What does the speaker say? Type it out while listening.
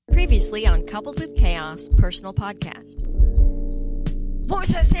Previously on Coupled with Chaos personal podcast. What was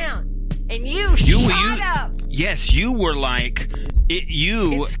that sound? And you shut up. Yes, you were like it.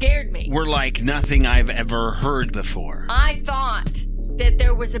 It scared me. Were like nothing I've ever heard before. I thought that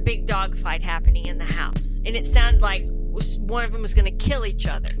there was a big dog fight happening in the house, and it sounded like one of them was going to kill each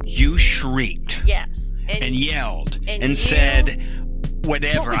other. You shrieked. Yes, and yelled and said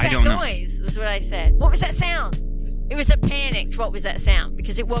whatever. I don't know. What was that noise? Was what I said. What was that sound? It was a panicked. What was that sound?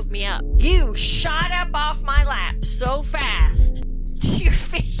 Because it woke me up. You shot up off my lap so fast to your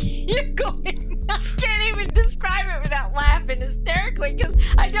feet. You're going. I can't even describe it without laughing hysterically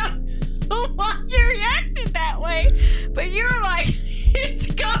because I don't know why you reacted that way. But you were like, "It's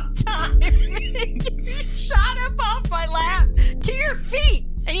go time." You shot up off my lap to your feet,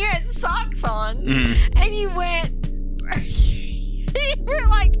 and you had socks on, and you went. You were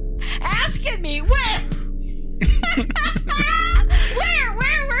like asking me where. Where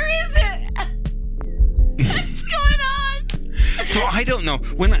is it? What's going on? So I don't know.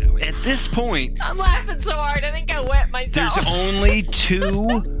 At this point, I'm laughing so hard I think I wet myself. There's only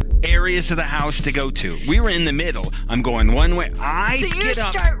two areas of the house to go to. We were in the middle. I'm going one way. So you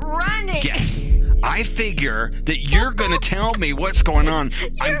start running. Yes. I figure that you're going to tell me what's going on.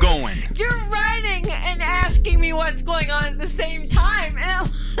 I'm going. You're running and asking me what's going on at the same time. And I'm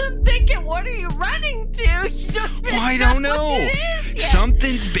thinking, what are you running to? I don't know.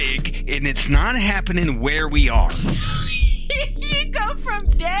 Something's big, and it's not happening where we are. You go from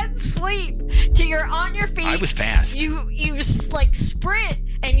dead sleep to you're on your feet. I was fast. You like sprint,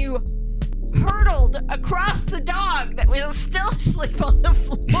 and you hurtled across the dog that was still asleep on the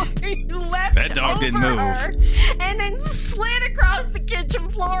floor. You leapt that dog over didn't move. her and then slid across the kitchen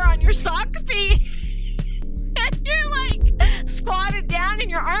floor on your sock feet. And you're like squatted down and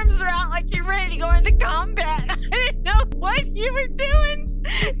your arms are out like you're ready to go into combat. I didn't know what you were doing.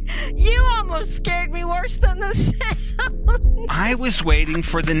 You almost scared me worse than the sound. I was waiting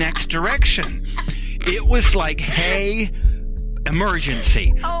for the next direction. It was like, hey,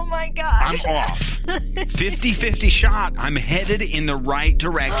 emergency. Oh my gosh. I'm off. 50-50 shot. I'm headed in the right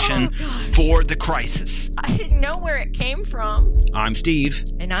direction for the crisis. I didn't know where it came from. I'm Steve.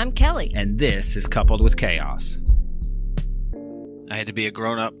 And I'm Kelly. And this is Coupled with Chaos. I had to be a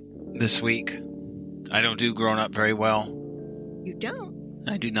grown-up this week. I don't do grown-up very well. You don't?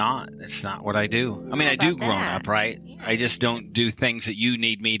 I do not. It's not what I do. I mean, I do grown-up, right? Yeah. I just don't do things that you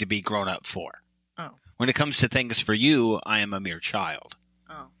need me to be grown-up for. When it comes to things for you, I am a mere child.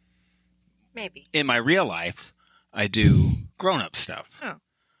 Oh, maybe. In my real life, I do grown-up stuff. Oh,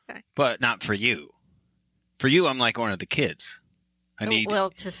 okay. But not for you. For you, I'm like one of the kids. Well,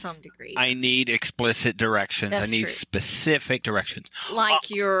 to some degree. I need explicit directions. That's I need true. Specific directions.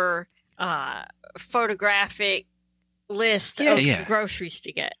 Like your photographic list of groceries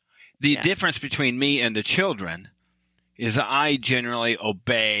to get. The difference between me and the children is I generally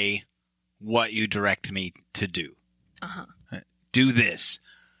obey what you direct me to do. Do this.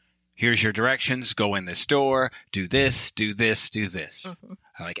 Here's your directions. Go in this door. Do this, do this, do this.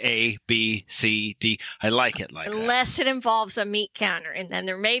 I like A, B, C, D. I like it like that. Unless it involves a meat counter, and then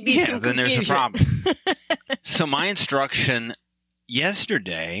there may be some confusion. Then there's a problem. So my instruction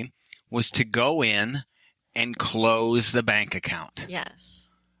yesterday was to go in and close the bank account.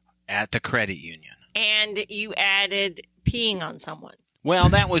 Yes. At the credit union. And you added peeing on someone. Well,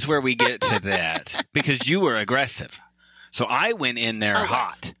 that was where we get to that because you were aggressive. So I went in there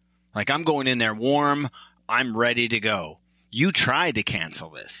hot. Like I'm going in there warm. I'm ready to go. You tried to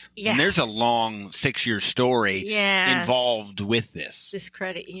cancel this. Yes. And there's a long 6-year story involved with this. This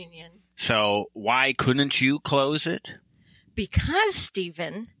credit union. So why couldn't you close it? Because,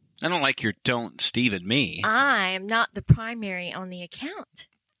 Stephen. I don't like your don't Stephen me. I am not the primary on the account.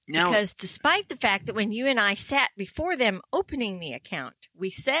 Now, because despite the fact that when you and I sat before them opening the account, we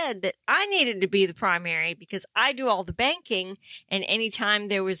said that I needed to be the primary because I do all the banking, and anytime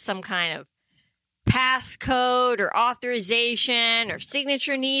there was some kind of passcode or authorization or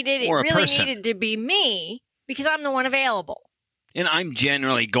signature needed, it really needed to be me because I'm the one available. And I'm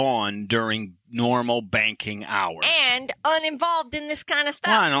generally gone during normal banking hours. And uninvolved in this kind of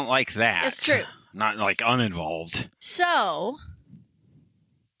stuff. Well, I don't like that. That's true. Not like uninvolved. So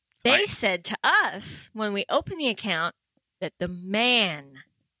they said to us when we opened the account that the man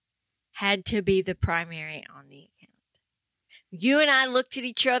had to be the primary on the account. You and I looked at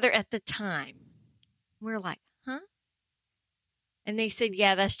each other at the time. We're like, huh? And they said,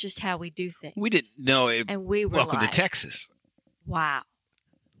 yeah, that's just how we do things. We didn't know it. And we were welcome to Texas. Wow.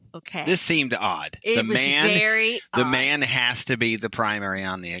 Okay. This seemed odd. It was very odd. The man has to be the primary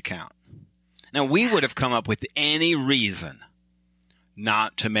on the account. Now, we would have come up with any reason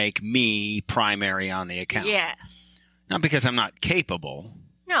not to make me primary on the account. Yes. Not because I'm not capable.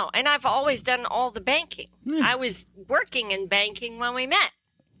 No, and I've always done all the banking. Yeah. I was working in banking when we met.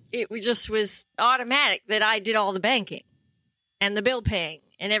 It just was automatic that I did all the banking and the bill paying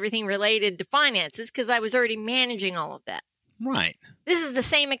and everything related to finances because I was already managing all of that. Right. This is the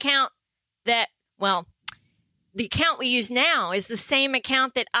same account that, well, the account we use now is the same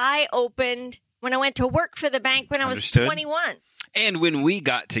account that I opened when I went to work for the bank when I was 21. And when we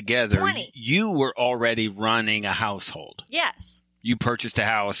got together, 20. You were already running a household. Yes. You purchased a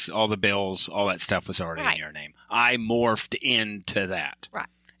house, all the bills, all that stuff was already in your name. I morphed into that. Right.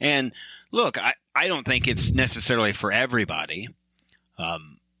 And look, I don't think it's necessarily for everybody,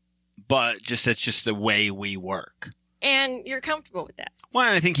 but it's just the way we work. And you're comfortable with that.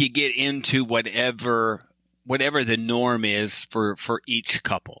 Well, I think you get into whatever the norm is for each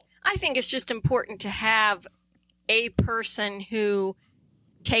couple. I think it's just important to have a person who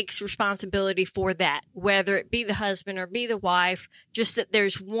takes responsibility for that, whether it be the husband or be the wife, just that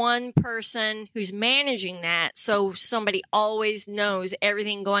there's one person who's managing that so somebody always knows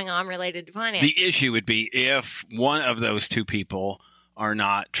everything going on related to finance. The issue would be if one of those two people are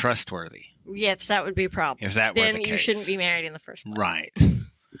not trustworthy. Yes, that would be a problem. If that were then the case. you shouldn't be married in the first place. Right.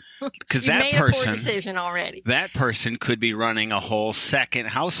 Because you that made person, a poor decision already. That person could be running a whole second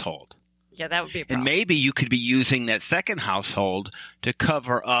household. Yeah, that would be a problem. And maybe you could be using that second household to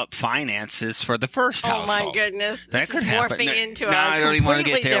cover up finances for the first household. Oh my goodness. That this could is happen. morphing into no, a I don't even want to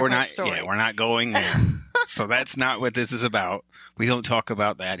get there. story. We're not going there. So that's not what this is about. We don't talk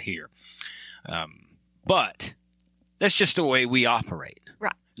about that here. But that's just the way we operate.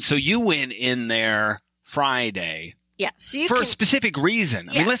 Right. So you went in there Friday. Yes. For a specific reason.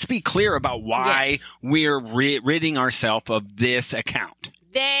 Yes. I mean, let's be clear about why we're ridding ourselves of this account.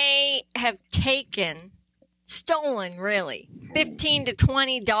 They have stolen really, $15 to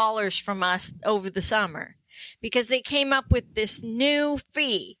 $20 from us over the summer because they came up with this new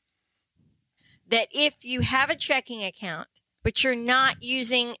fee that if you have a checking account, but you're not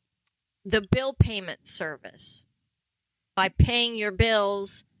using the bill payment service by paying your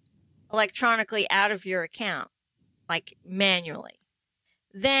bills electronically out of your account, like manually,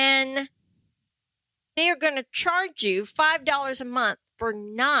 then they are going to charge you $5 a month for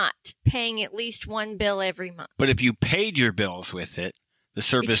not paying at least one bill every month. But if you paid your bills with it, the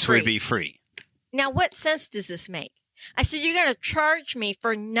service would be free. Now, what sense does this make? I said, you're going to charge me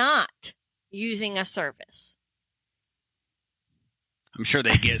for not using a service. I'm sure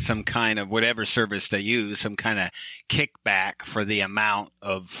they get some kind of, whatever service they use, some kind of kickback for the amount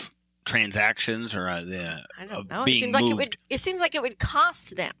of transactions or I don't know. being moved. It seems like it would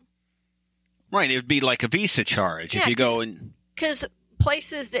cost them. Right. It would be like a Visa charge if you go and... Because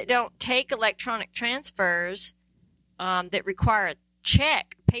places that don't take electronic transfers that require a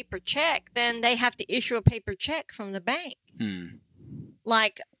paper check, then they have to issue a paper check from the bank.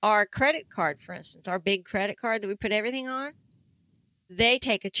 Like our credit card, for instance, our big credit card that we put everything on, they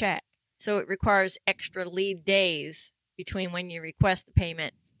take a check. So it requires extra lead days between when you request the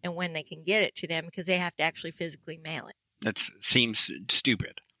payment and when they can get it to them because they have to actually physically mail it. That seems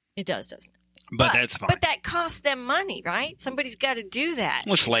stupid. It does, doesn't it? But that's fine. But that costs them money, right? Somebody's got to do that.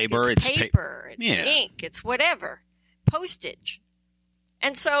 Well, it's labor. It's paper. It's ink. It's whatever. Postage.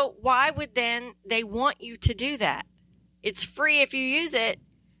 And so why would then they want you to do that? It's free if you use it.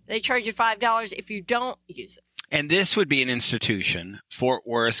 They charge you $5 if you don't use it. And this would be an institution, Fort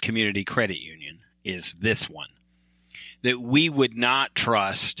Worth Community Credit Union is this one, that we would not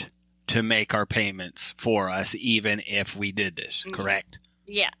trust to make our payments for us even if we did this, correct?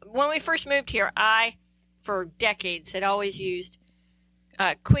 Yeah. When we first moved here, I, for decades, had always used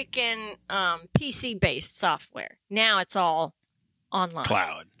Quicken PC-based software. Now it's all online.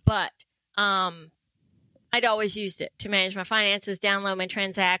 Cloud. But I'd always used it to manage my finances, download my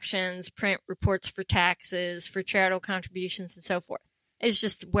transactions, print reports for taxes, for charitable contributions, and so forth. It's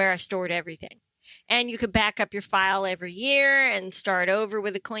just where I stored everything. And you could back up your file every year and start over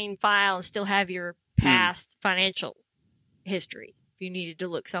with a clean file and still have your past financial history if you needed to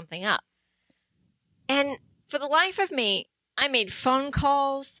look something up. And for the life of me, I made phone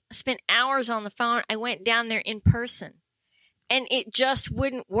calls, spent hours on the phone. I went down there in person. And it just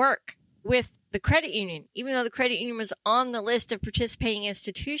wouldn't work with the credit union, even though the credit union was on the list of participating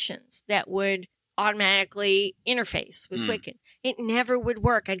institutions that would automatically interface with Quicken. It never would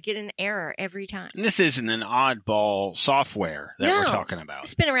work. I'd get an error every time. And this isn't an oddball software that we're talking about.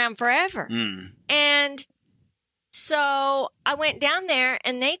 It's been around forever. And So I went down there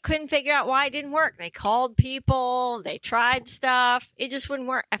and they couldn't figure out why it didn't work. They called people. They tried stuff. It just wouldn't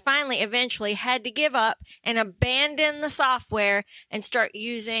work. I finally eventually had to give up and abandon the software and start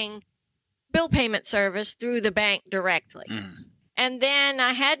using bill payment service through the bank directly. And then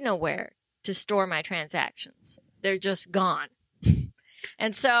I had nowhere to store my transactions. They're just gone.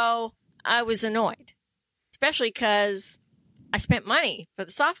 And so I was annoyed, especially because I spent money for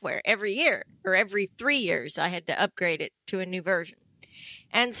the software every year, or every 3 years. I had to upgrade it to a new version.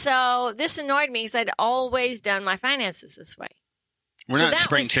 And so this annoyed me because I'd always done my finances this way. We're not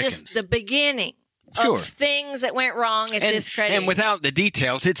spring chickens. That was just the beginning of things that went wrong at this credit union. And without the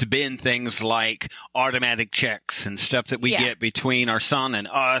details, it's been things like automatic checks and stuff that we get between our son and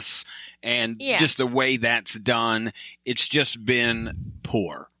us, and just the way that's done. It's just been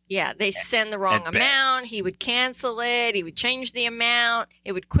poor. Yeah, they send the wrong amount. He would cancel it. He would change the amount.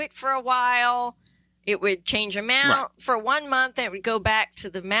 It would quit for a while. It would change amount for 1 month, and it would go back to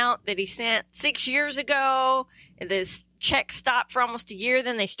the amount that he sent 6 years ago. This check stopped for almost a year.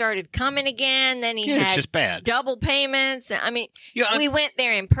 Then they started coming again. Then he had it's just bad. Double payments. I mean, we went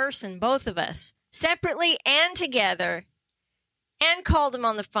there in person, both of us, separately and together, and called him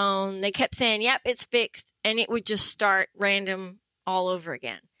on the phone. They kept saying, yep, it's fixed, and it would just start random all over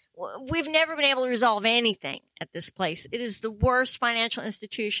again. We've never been able to resolve anything at this place. It is the worst financial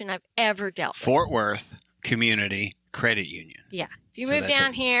institution I've ever dealt with. Fort Worth Community Credit Union. Yeah. If you move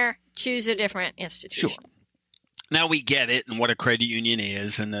down here, choose a different institution. Sure. Now we get it and what a credit union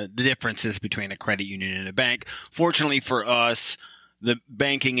is and the differences between a credit union and a bank. Fortunately for us, the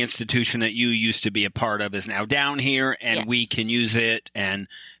banking institution that you used to be a part of is now down here, and we can use it, and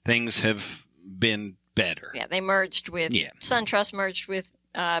things have been better. Yeah, they merged with SunTrust merged with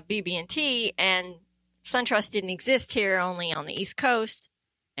BB&T, and SunTrust didn't exist here, only on the East Coast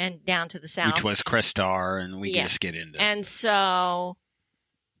and down to the south, which was Crestar, and we just get into. And so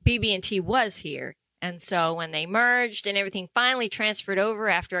BB&T was here, and so when they merged and everything finally transferred over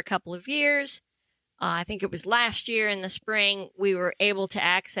after a couple of years, I think it was last year in the spring, we were able to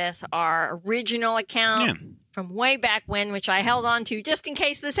access our original account from way back when, which I held on to just in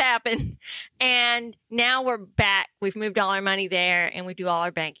case this happened. And now we're back. We've moved all our money there, and we do all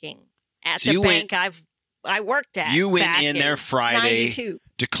our banking at the bank I worked at. You went in there Friday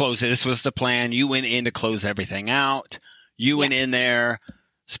to close it. This was the plan. You went in to close everything out. You went in there,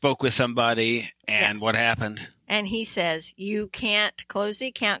 spoke with somebody, and what happened? And he says, you can't close the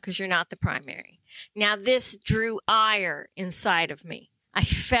account because you're not the primary. Now, this drew ire inside of me. I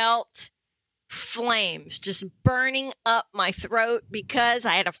felt flames just burning up my throat because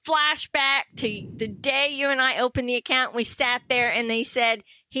I had a flashback to the day you and I opened the account. We sat there and they said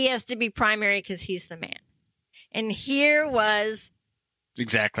he has to be primary because he's the man. And here was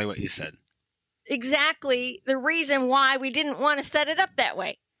exactly what you said. Exactly the reason why we didn't want to set it up that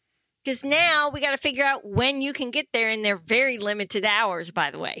way. Because now we got to figure out when you can get there, and they're very limited hours,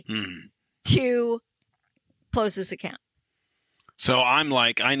 by the way, to close this account. So I'm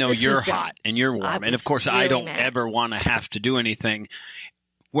like, I know you're hot and you're warm. And of course, really I don't ever want to have to do anything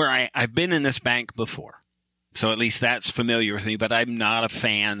where I've been in this bank before. So at least that's familiar with me, but I'm not a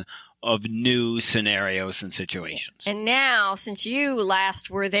fan of new scenarios and situations. And now, since you last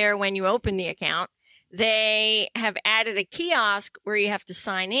were there when you opened the account, they have added a kiosk where you have to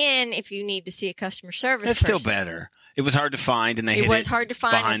sign in if you need to see a customer service person. That's still better. It was hard to find, and it was hard to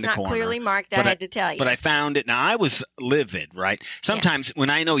find. It's not clearly marked. I had to tell you. But I found it. Now, I was livid, right? Sometimes when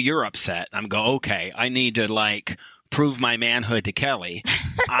I know you're upset, I'm go, okay, I need to prove my manhood to Kelly.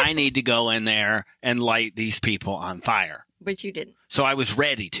 I need to go in there and light these people on fire. But you didn't. So I was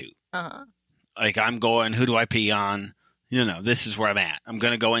ready to. I'm going, who do I pee on? This is where I'm at. I'm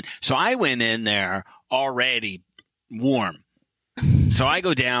going to go in. So I went in there already warm. So I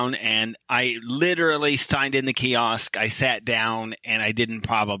go down and I literally signed in the kiosk. I sat down and I didn't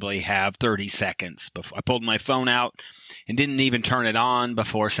probably have 30 seconds before I pulled my phone out and didn't even turn it on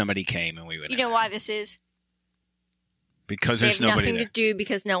before somebody came and we went. You know why this is? Because there's nobody there. Nothing to do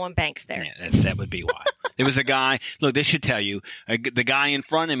because no one banks there. Yeah, that would be why. There was a guy. Look, this should tell you. The guy in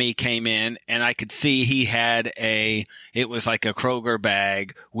front of me came in and I could see he had it was like a Kroger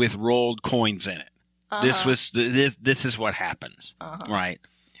bag with rolled coins in it. This is what happens, right?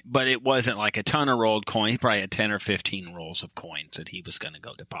 But it wasn't like a ton of rolled coins. He probably had 10 or 15 rolls of coins that he was going to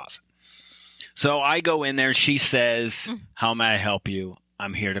go deposit. So I go in there. She says, how may I help you?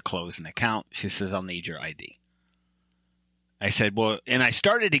 I'm here to close an account. She says, I'll need your ID. I said, well, and I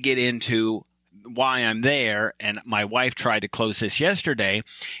started to get into why I'm there, and my wife tried to close this yesterday,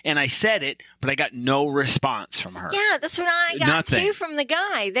 and I said it, but I got no response from her. Yeah, that's what I got too from the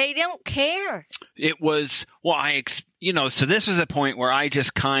guy. They don't care. It was, so this was a point where I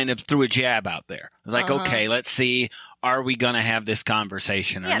just kind of threw a jab out there. I was like, okay, let's see, are we going to have this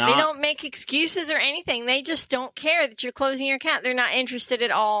conversation or not? They don't make excuses or anything. They just don't care that you're closing your account. They're not interested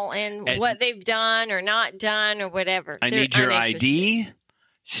at all in what they've done or not done or whatever. I need your ID.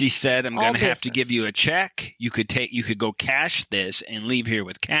 She said, I'm going to have to give you a check. You could go cash this and leave here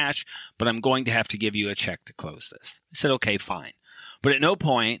with cash, but I'm going to have to give you a check to close this. I said, okay, fine. But at no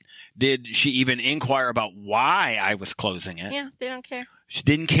point did she even inquire about why I was closing it. Yeah, they don't care. She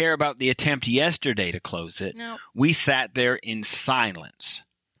didn't care about the attempt yesterday to close it. No. We sat there in silence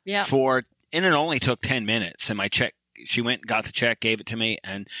and it only took 10 minutes. And my check, she went, got the check, gave it to me,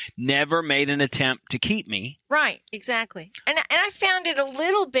 and never made an attempt to keep me. Right, exactly. And I found it a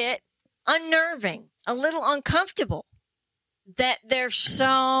little bit unnerving, a little uncomfortable that they're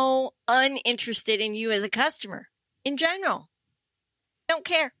so uninterested in you as a customer in general. Don't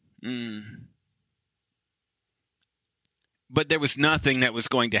care. But there was nothing that was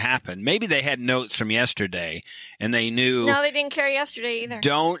going to happen. Maybe they had notes from yesterday and they knew. No, they didn't care yesterday either.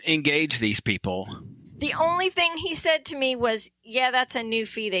 Don't engage these people. The only thing he said to me was, yeah, that's a new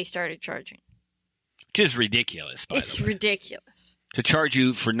fee they started charging. Which is ridiculous, by the way. It's ridiculous. To charge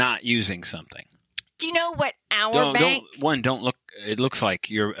you for not using something. Do you know what our bank... Don't look... It looks like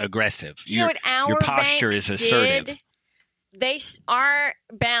you're aggressive. Do you know what our posture bank is assertive. Did? Our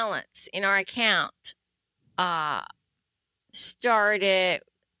balance in our account started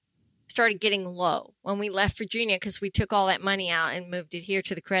getting low when we left Virginia because we took all that money out and moved it here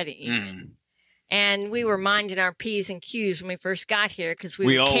to the credit union. And we were minding our P's and Q's when we first got here because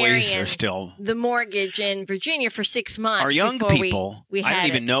we were carrying the mortgage in Virginia for 6 months. Our young people, I don't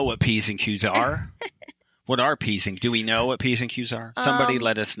even know what P's and Q's are. What are P's and Q's? Do we know what P's and Q's are? Somebody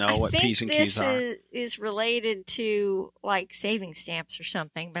let us know what P's and Q's are. I think this is related to like saving stamps or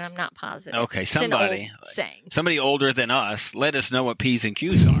something, but I'm not positive. Okay, somebody older than us, let us know what P's and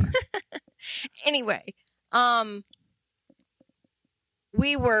Q's are. Anyway,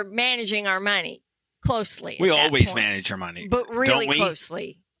 we were managing our money closely. We always manage our money. But really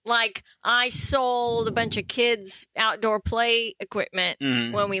closely. Like, I sold a bunch of kids' outdoor play equipment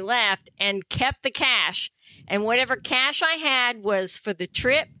when we left and kept the cash. And whatever cash I had was for the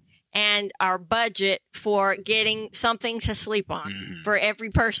trip and our budget for getting something to sleep on for every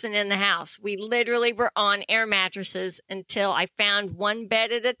person in the house. We literally were on air mattresses until I found one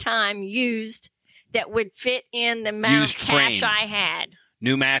bed at a time used that would fit in the amount of cash I had.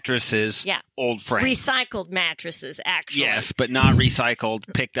 New mattresses, old frame. Recycled mattresses, actually. Yes, but not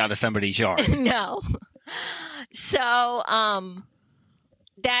recycled, picked out of somebody's yard. No. So,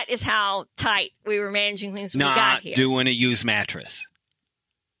 that is how tight we were managing things when we got here. Not doing a used mattress.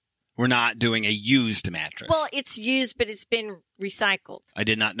 We're not doing a used mattress. Well, it's used, but it's been recycled. I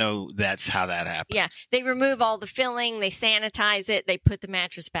did not know that's how that happens. Yeah. They remove all the filling, they sanitize it, they put the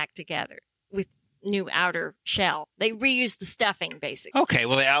mattress back together with new outer shell. They reuse the stuffing, basically. Okay,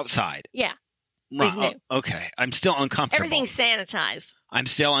 well, the outside. Yeah. Was new. Okay. I'm still uncomfortable. Everything's sanitized. I'm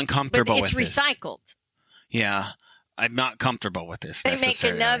still uncomfortable with this. But it's recycled. Yeah. I'm not comfortable with this. They make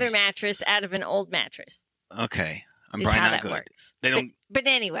another mattress out of an old mattress. Okay. I'm probably not good. Works. They don't. But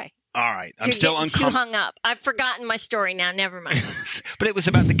anyway. All right. I'm still uncomfortable. Too hung up. I've forgotten my story now. Never mind. But it was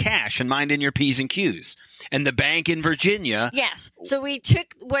about the cash and minding your P's and Q's. And the bank in Virginia. Yes. So we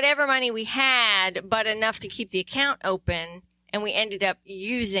took whatever money we had, but enough to keep the account open. And we ended up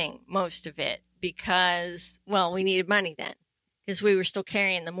using most of it because, well, we needed money then. Because we were still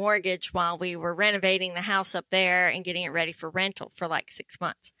carrying the mortgage while we were renovating the house up there and getting it ready for rental for like 6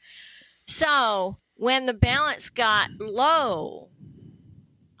 months. So when the balance got low,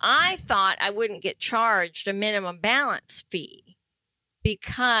 I thought I wouldn't get charged a minimum balance fee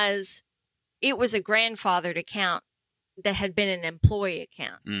because it was a grandfathered account that had been an employee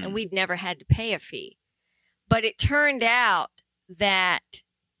account and we'd never had to pay a fee. But it turned out that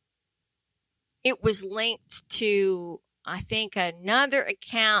it was linked to, I think, another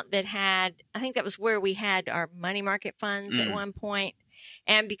account that had, I think that was where we had our money market funds at one point.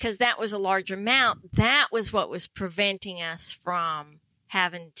 And because that was a large amount, that was what was preventing us from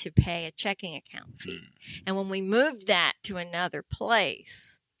having to pay a checking account fee. And when we moved that to another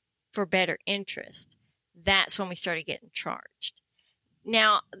place for better interest, that's when we started getting charged.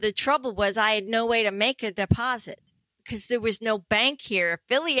 Now, the trouble was I had no way to make a deposit because there was no bank here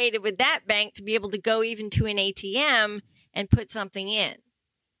affiliated with that bank to be able to go even to an ATM and put something in.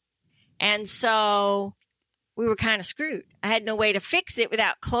 And so we were kind of screwed. I had no way to fix it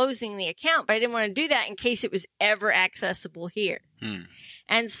without closing the account, but I didn't want to do that in case it was ever accessible here.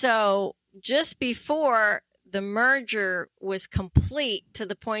 And so just before the merger was complete to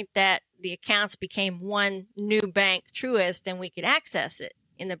the point that the accounts became one new bank, Truist, and we could access it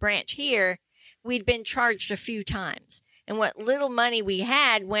in the branch here, we'd been charged a few times. And what little money we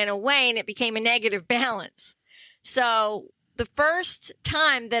had went away, and it became a negative balance. So the first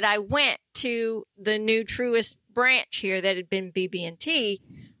time that I went to the new Truist branch here that had been BB&T,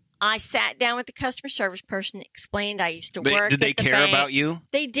 I sat down with the customer service person, explained I used to work. Did they care bank. about you?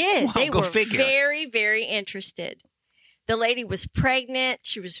 They did. Wow, they go were figure. very, very interested. The lady was pregnant.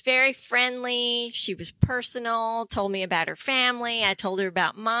 She was very friendly. She was personal, told me about her family. I told her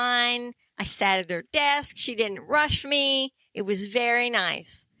about mine. I sat at her desk. She didn't rush me. It was very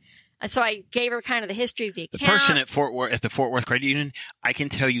nice. And so I gave her kind of the history of the account. The person at the Fort Worth Credit Union, I can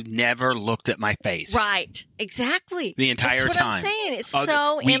tell you, never looked at my face. Right. Exactly. The entire That's what time. I'm saying. It's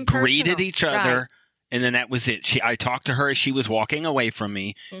so we impersonal. greeted each other, Right. and then that was it. I talked to her as she was walking away from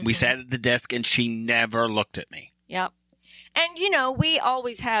me. Mm-hmm. We sat at the desk, and she never looked at me. Yep. And, we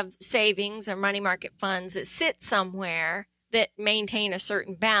always have savings or money market funds that sit somewhere that maintain a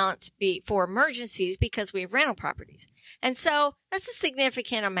certain balance for emergencies because we have rental properties. And so that's a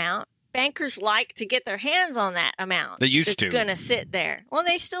significant amount. Bankers like to get their hands on that amount. They used to. It's going to sit there. Well,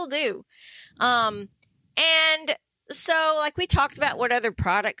 they still do. And so like we talked about what other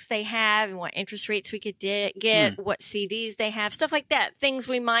products they have and what interest rates we could get, what CDs they have, stuff like that. Things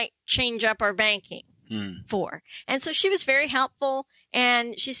we might change up our banking for. And so she was very helpful.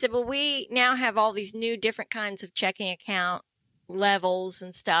 And she said, well, we now have all these new different kinds of checking account levels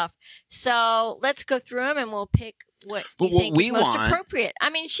and stuff. So let's go through them and we'll pick what you think is most appropriate. I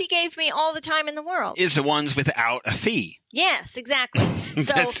mean, she gave me all the time in the world. Is the ones without a fee. Yes, exactly.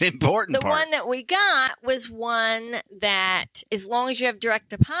 So that's the important the part. one that we got was one that as long as you have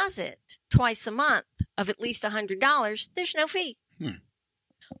direct deposit twice a month of at least $100, there's no fee.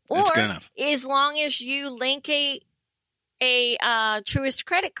 That's or good enough. as long as you link a Truist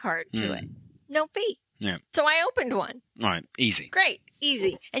credit card to it, no fee. Yeah. So I opened one. All right. Easy. Great.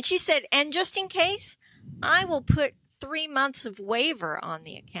 Easy. And she said, and just in case, I will put 3 months of waiver on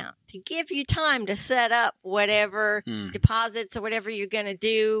the account to give you time to set up whatever deposits or whatever you're going to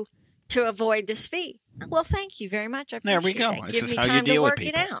do to avoid this fee. Well, thank you very much. I appreciate There we go. that. This Give is me how you time to deal with work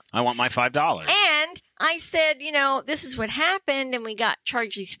people. it out. I want my $5. And I said, this is what happened, and we got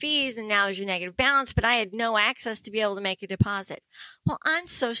charged these fees, and now there's a negative balance, but I had no access to be able to make a deposit. Well, I'm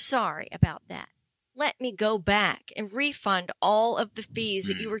so sorry about that. Let me go back and refund all of the fees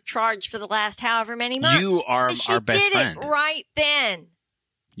that you were charged for the last however many months. You are and she our best did friend. it right then.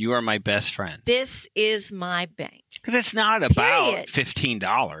 You are my best friend. This is my bank. Because it's not about Period.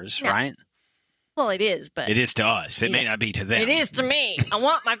 $15, No. right? Well, it is, but It is to us. It may not be to them. it is to me. I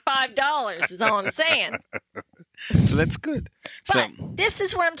want my $5 is all I'm saying. So that's good. But this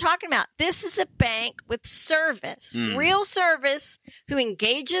is what I'm talking about. This is a bank with service, real service, who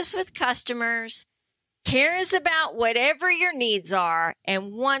engages with customers, cares about whatever your needs are,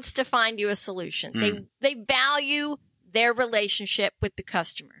 and wants to find you a solution. They value their relationship with the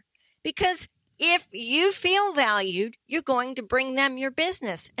customer. Because if you feel valued, you're going to bring them your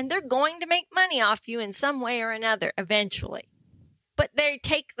business, and they're going to make money off you in some way or another eventually. But they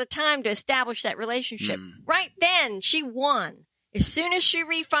take the time to establish that relationship. Right then, she won. As soon as she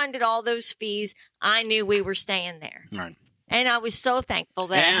refunded all those fees, I knew we were staying there. Right. And I was so thankful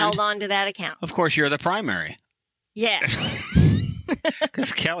that I held on to that account. Of course, you're the primary. Yes.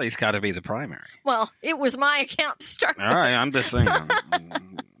 Because Kelly's got to be the primary. Well, it was my account to start with. All right, I'm just saying.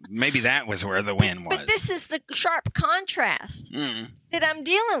 Maybe that was where the win was. But this is the sharp contrast that I'm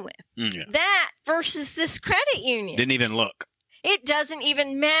dealing with. Yeah. That versus this credit union. Didn't even look. It doesn't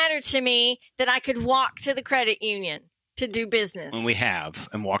even matter to me that I could walk to the credit union to do business. When we have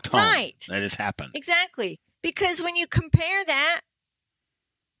and walked home. Right. That has happened. Exactly. Because when you compare that,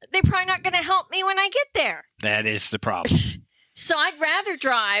 they're probably not going to help me when I get there. That is the problem. So I'd rather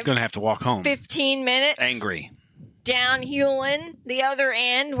drive Going to have to walk home. 15 minutes. Angry. Down Hewlin, the other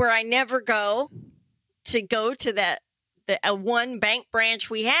end where I never go to the one bank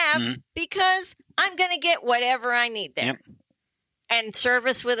branch we have because I'm going to get whatever I need there. Yep. And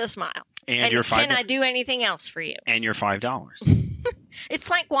service with a smile. And your $5. Can I do anything else for you? And your $5. It's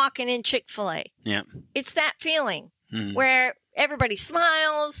like walking in Chick-fil-A. Yeah. It's that feeling where everybody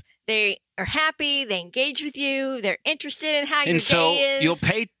smiles, they are happy, they engage with you, they're interested in how your day is. You'll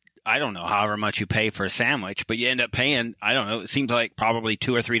pay, I don't know, however much you pay for a sandwich, but you end up paying, I don't know, it seems like probably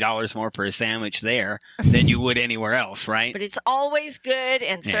 $2 or $3 more for a sandwich there than you would anywhere else, right? But it's always good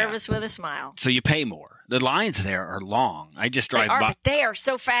and service with a smile. So you pay more. The lines there are long. I just drive by. But they are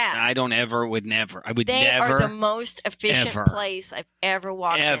so fast. I would never They are the most efficient place I've ever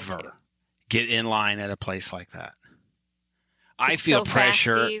walked into. get in line at a place like that. I feel so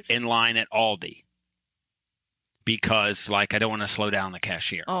pressure fast, Steve. in line at Aldi because, like, I don't want to slow down the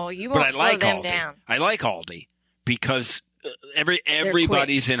cashier. Oh, you But won't I slow like them Aldi. down. I like Aldi because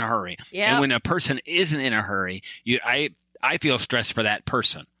everybody's in a hurry. Yep. And when a person isn't in a hurry, I feel stressed for that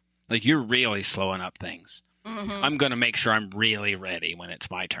person. Like, you're really slowing up things. Mm-hmm. I'm going to make sure I'm really ready when it's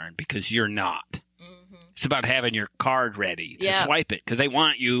my turn because you're not. Mm-hmm. It's about having your card ready to Yep. swipe it because they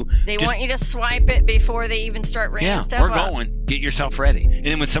want you. They want you to swipe it before they even start ringing stuff we're up. going. Get yourself ready. And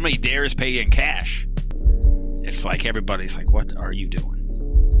then when somebody dares pay you in cash, it's like everybody's like, what are you doing?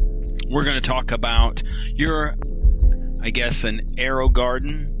 We're going to talk about you're, I guess, an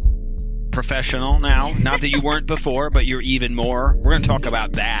AeroGarden professional now. Not that you weren't before, but you're even more. We're going to talk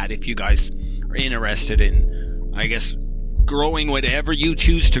about that if you guys are interested in, I guess, growing whatever you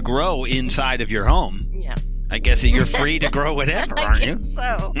choose to grow inside of your home. Yeah. I guess that you're free to grow whatever, aren't you? I guess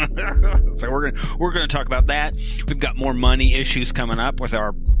so. So we're going to talk about that. We've got more money issues coming up with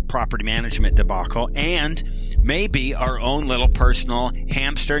our property management debacle and maybe our own little personal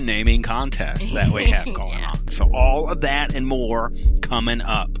hamster naming contest that we have going on. So all of that and more coming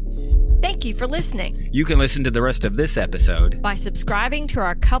up. Thank you for listening. You can listen to the rest of this episode By subscribing to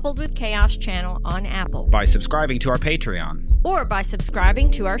our Coupled with Chaos channel on Apple, by subscribing to our Patreon or by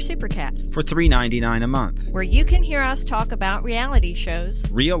subscribing to our Supercast, for $3.99 a month. where you can hear us talk about reality shows,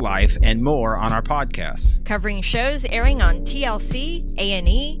 Real life and more on our podcasts. covering shows airing on TLC,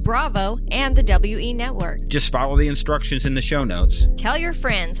 A&E, Bravo, and the WE Network. Just follow the instructions in the show notes Tell your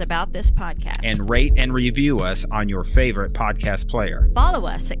friends about this podcast. and rate and review us on your favorite podcast player. Follow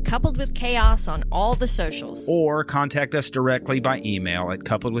us at Coupled with Chaos on all the socials. Or contact us directly by email at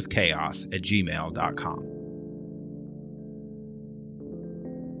coupledwithchaos@gmail.com.